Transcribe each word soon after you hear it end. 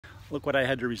look what I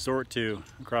had to resort to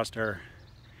across our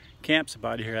camp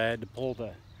spot here. I had to pull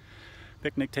the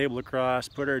picnic table across,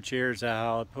 put our chairs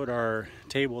out, put our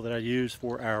table that I use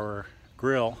for our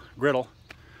griddle,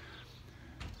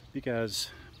 because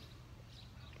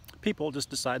people just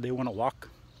decide they want to walk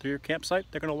through your campsite.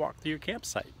 They're going to walk through your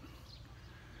campsite.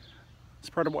 It's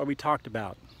part of what we talked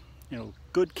about, you know,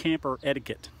 good camper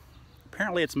etiquette.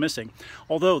 Apparently it's missing,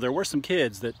 although there were some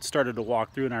kids that started to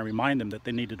walk through, and I remind them that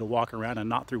they needed to walk around and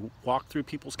not walk through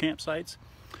people's campsites.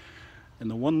 And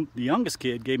the youngest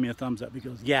kid gave me a thumbs up. He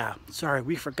goes, "Yeah, sorry,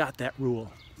 we forgot that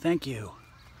rule. Thank you."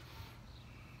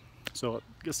 So it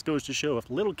just goes to show, if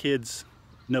little kids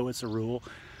know it's a rule,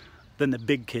 then the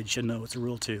big kids should know it's a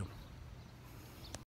rule too.